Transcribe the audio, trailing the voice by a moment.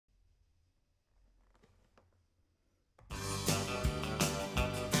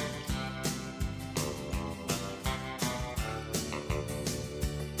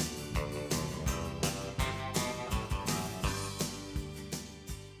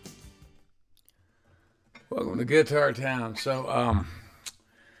Welcome to Guitar Town.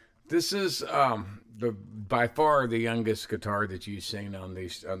 This is the by far the youngest guitar that you've seen on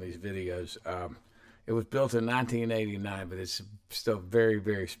these videos. It was built in 1989, but it's still a very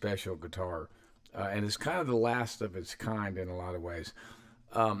very special guitar, and it's kind of the last of its kind in a lot of ways.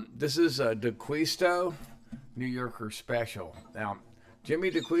 This is a DeQuisto New Yorker Special. Now, Jimmy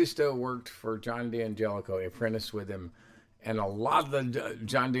DeQuisto worked for John D'Angelico, apprenticed with him, and a lot of the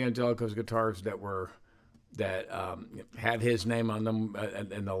John D'Angelico's guitars that had his name on them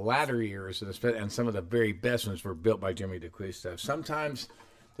in the latter years, and some of the very best ones were built by Jimmy DeQuisto. Sometimes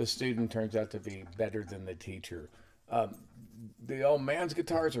the student turns out to be better than the teacher. The old man's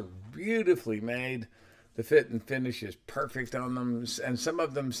guitars are beautifully made. The fit and finish is perfect on them, and some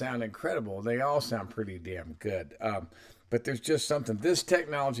of them sound incredible. They all sound pretty damn good. But there's just something. This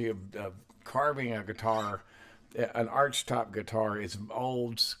technology of carving a guitar, an archtop guitar, is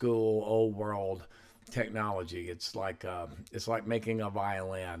old school, old world technology. It's like making a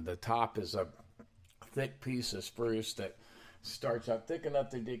violin. The top is a thick piece of spruce that starts out thick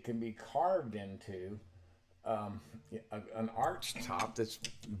enough that it can be carved into an arch top that's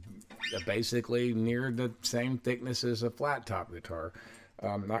basically near the same thickness as a flat top guitar.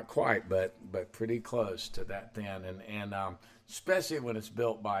 Not quite, but pretty close to that thin, and especially when it's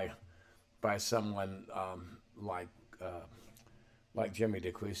built by someone like Jimmy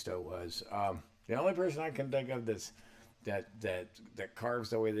DeQuisto was. The only person I can think of that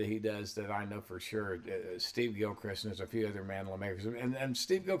carves the way that he does that I know for sure is Steve Gilchrist, and there's a few other mandolin makers. And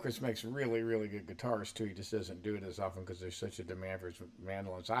Steve Gilchrist makes really, really good guitars too. He just doesn't do it as often because there's such a demand for his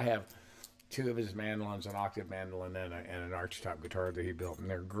mandolins. I have two of his mandolins, an octave mandolin and an archtop guitar that he built, and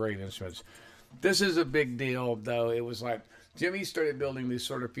they're great instruments. This is a big deal, though. It was like Jimmy started building these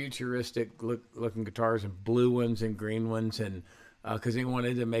sort of futuristic looking guitars, and blue ones and green ones, and because he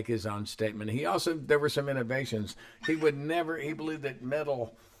wanted to make his own statement. There were some innovations. He believed that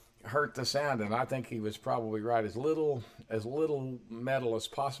metal hurt the sound, and I think he was probably right. As little metal as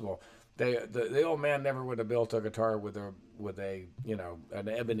possible. The old man never would have built a guitar with a an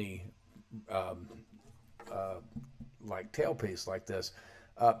ebony like tailpiece like this.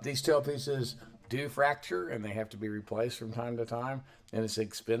 These tailpieces do fracture, and they have to be replaced from time to time, and it's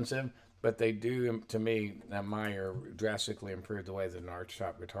expensive. But they do, to me, admire drastically improve the way that an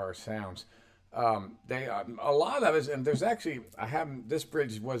archtop guitar sounds. A lot of it, and there's actually this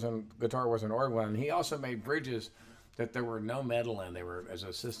guitar wasn't organ one. And he also made bridges that there were no metal in. They were as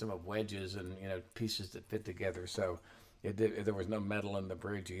a system of wedges and pieces that fit together. So there was no metal in the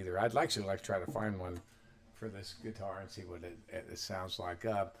bridge either. I'd actually like to try to find one for this guitar and see what it sounds like.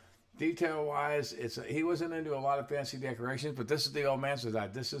 Detail wise, he wasn't into a lot of fancy decorations, but this is the old man's design.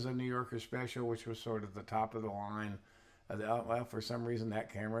 This is a New Yorker Special, which was sort of the top of the line. Well, for some reason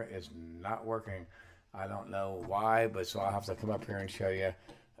that camera is not working. I don't know why, but so I'll have to come up here and show you.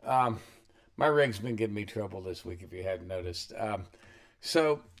 My rig's been giving me trouble this week, if you hadn't noticed.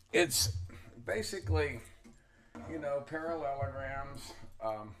 So it's basically, parallelograms,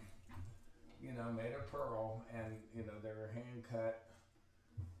 made of pearl, and they're hand cut.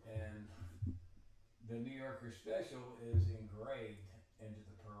 And the New Yorker Special is engraved into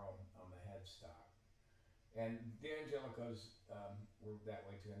the pearl on the headstock. And D'Angelico's were that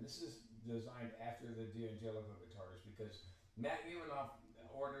way too. And this is designed after the D'Angelico guitars because Matt Umanoff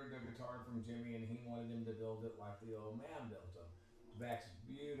ordered a guitar from Jimmy, and he wanted him to build it like the old man built them. Back's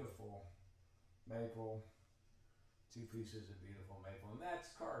beautiful maple. Two pieces of beautiful maple. And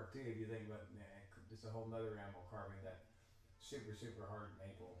that's carved too, if you think about it. It's a whole nother animal carving that super hard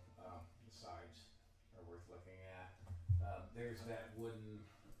maple. The sides are worth looking at. There's that wooden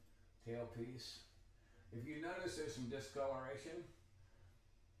tailpiece. If you notice, there's some discoloration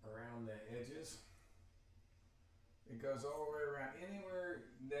around the edges. It goes all the way around, anywhere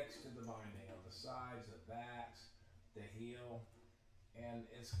next to the binding, on the sides, the backs, the heel, and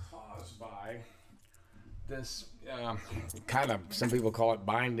it's caused by this kind of, some people call it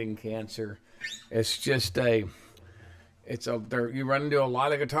binding cancer. It's just you run into a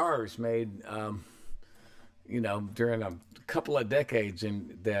lot of guitars made, during a couple of decades,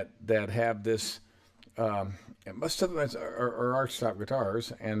 and that have this. Most of them are archtop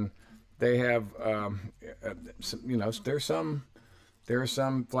guitars, and they have, there are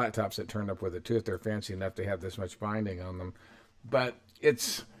some flat tops that turn up with it too if they're fancy enough to have this much binding on them. But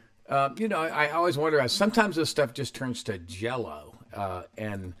it's, I always wonder. Sometimes this stuff just turns to jello,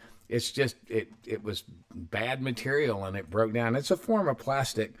 and it's just it was bad material and it broke down. It's a form of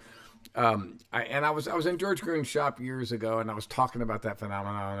plastic. I was in George Green's shop years ago, and I was talking about that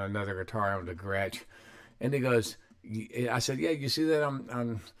phenomenon on another guitar on the Gretsch, and he goes, I said, yeah, you see that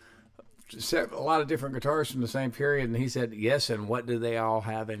on a lot of different guitars from the same period, and he said, yes, and what do they all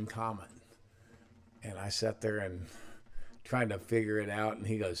have in common? And I sat there and trying to figure it out, and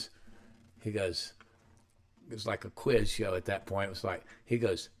he goes, it was like a quiz show at that point. It was like, he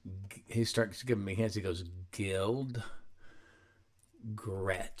starts giving me hints. He goes, Guild,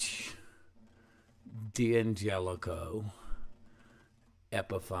 Gretsch, D'Angelico,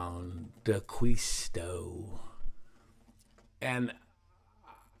 Epiphone, D'Acquisto. And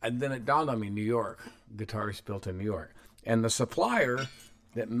then it dawned on me, New York, guitars built in New York. And the supplier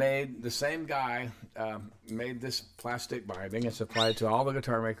that made, the same guy made this plastic binding and supplied it to all the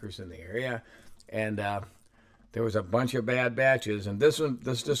guitar makers in the area. And there was a bunch of bad batches. And this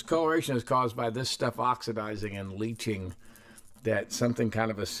discoloration is caused by this stuff oxidizing and leaching that something kind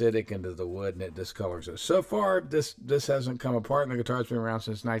of acidic into the wood, and it discolors it. So far, this hasn't come apart, and the guitar's been around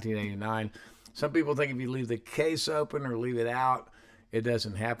since 1989. Some people think if you leave the case open or leave it out, it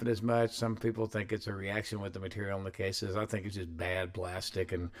doesn't happen as much. Some people think it's a reaction with the material in the cases. I think it's just bad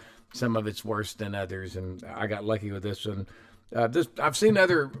plastic, and some of it's worse than others, and I got lucky with this one. I've seen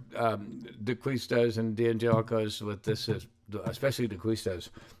other D'Acquistos and D'Angelicos with this, especially D'Acquistos,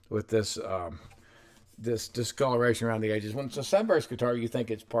 with this this discoloration around the edges. When it's a sunburst guitar, you think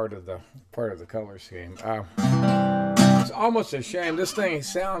it's part of the color scheme. It's almost a shame. This thing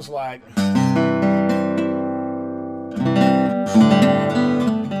sounds like the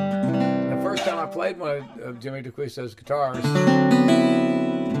first time I played one of Jimmy D'Acquisto's guitars, it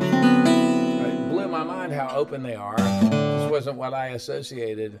blew my mind how open they are. This wasn't what I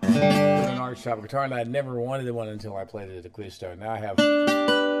associated with an archtop guitar, and I'd never wanted one until I played a D'Acquisto. Now I own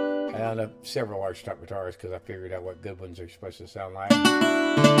several archtop guitars because I figured out what good ones are supposed to sound like.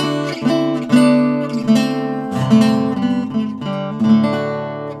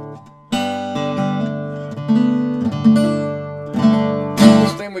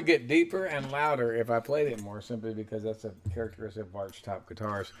 This thing would get deeper and louder if I played it more, simply because that's a characteristic of archtop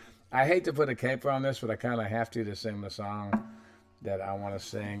guitars. I hate to put a capo on this, but I kind of have to sing the song that I want to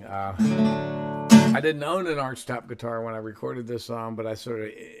sing. I didn't own an archtop guitar when I recorded this song, but I sort of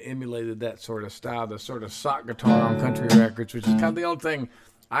emulated that sort of style, the sort of sock guitar on country records, which is kind of the only thing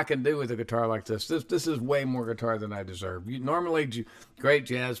I can do with a guitar like this. This is way more guitar than I deserve. Normally, great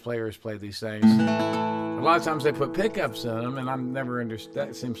jazz players play these things. A lot of times they put pickups in them, and I'm never understood.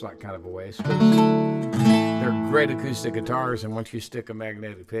 That seems like kind of a waste, because they're great acoustic guitars, and once you stick a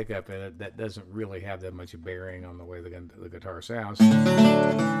magnetic pickup in it, that doesn't really have that much bearing on the way the guitar sounds.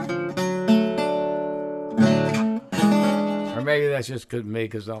 Or maybe that's just good me,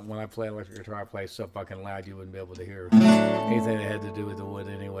 because when I play electric guitar, I play so fucking loud you wouldn't be able to hear anything that had to do with the wood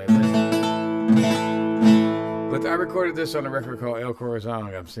anyway. But I recorded this on a record called El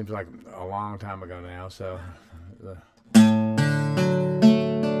Corazon. It seems like a long time ago now, so...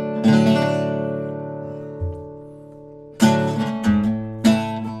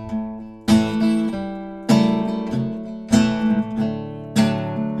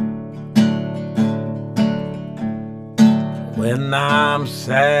 When I'm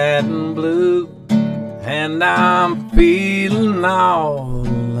sad and blue and I'm feeling all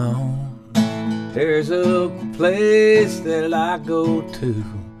alone, there's a place that I go to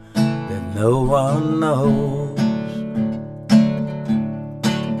that no one knows,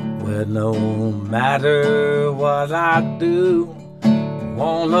 where no matter what I do,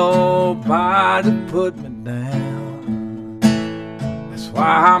 won't nobody put me down. That's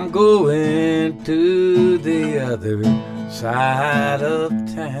why I'm going to the other side of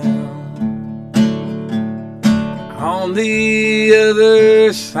town. On the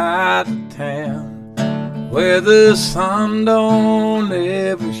other side of town, where the sun don't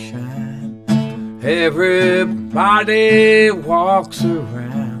ever shine, everybody walks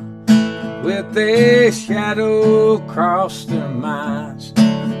around with their shadow across their minds.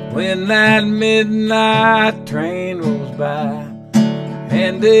 When that midnight train rolls by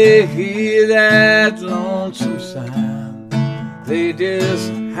and they hear that lonesome sound, they just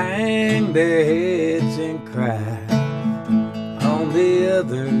hang their heads and cry on the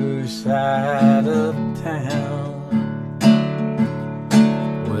other side of town.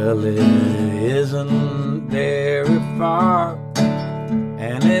 Well, it isn't very far,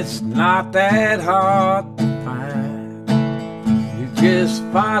 and it's not that hard to find. You just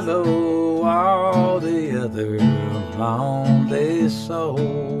follow all the other lonely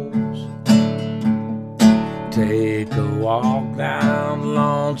souls. Take a walk down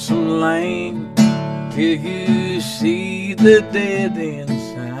Lonesome Lane till you see the dead end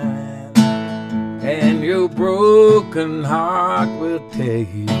sign, and your broken heart will tell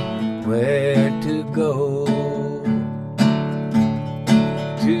you where to go.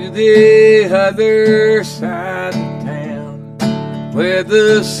 to the other side of town, where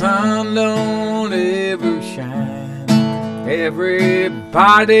the sun don't ever shine.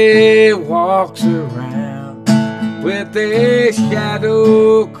 Everybody walks around with their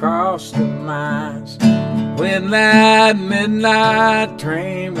shadow across their minds. When that midnight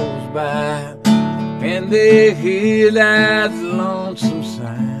train goes by and they hear that lonesome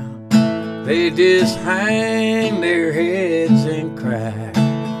sound, they just hang their heads and cry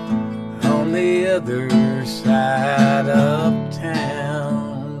on the other side of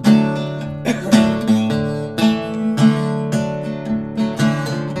town.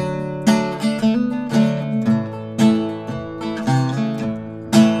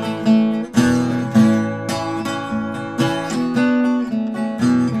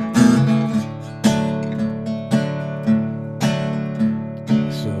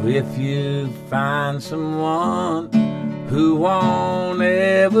 If you find someone who won't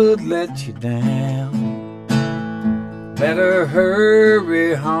ever let you down, better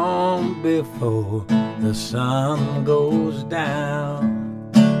hurry home before the sun goes down.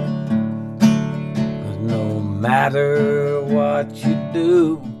 'Cause no matter what you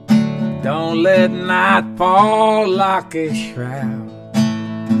do, don't let night fall like a shroud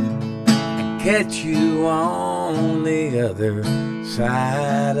and catch you on the other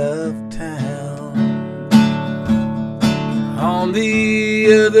side of town. On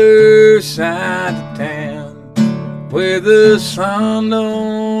the other side of town, where the sun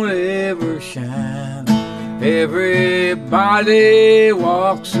don't ever shine, everybody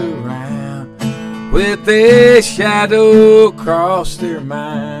walks around with their shadow across their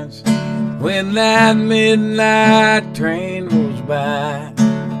minds. When that midnight train rolls by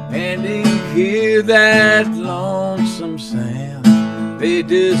and they hear that lonesome sound, they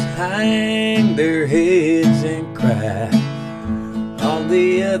just hang their heads and cry on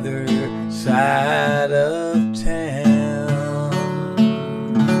the other side of town.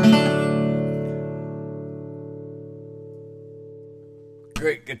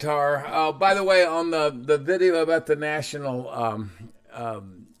 Great guitar. By the way, on the video about the National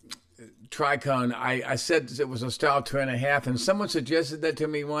Tricone, I said it was a style 2.5, and someone suggested that to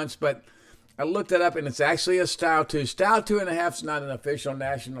me once, but I looked it up, and it's actually a style 2. Style 2.5 is not an official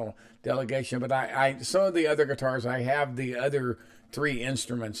national delegation, but some of the other guitars, I have the other 3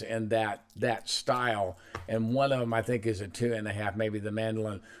 instruments in that style, and one of them I think is a 2.5, maybe the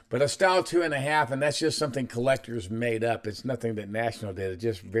mandolin. But a style 2.5, and that's just something collectors made up. It's nothing that National did. It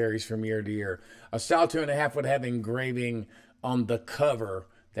just varies from year to year. A style 2.5 would have engraving on the cover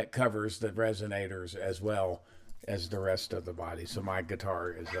that covers the resonators as well as the rest of the body. So my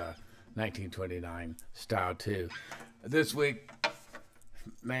guitar is 1929 style 2. This week,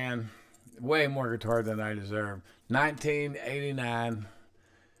 man, way more guitar than I deserve. 1989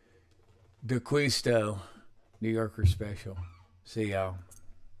 DeQuisto New Yorker Special. See y'all.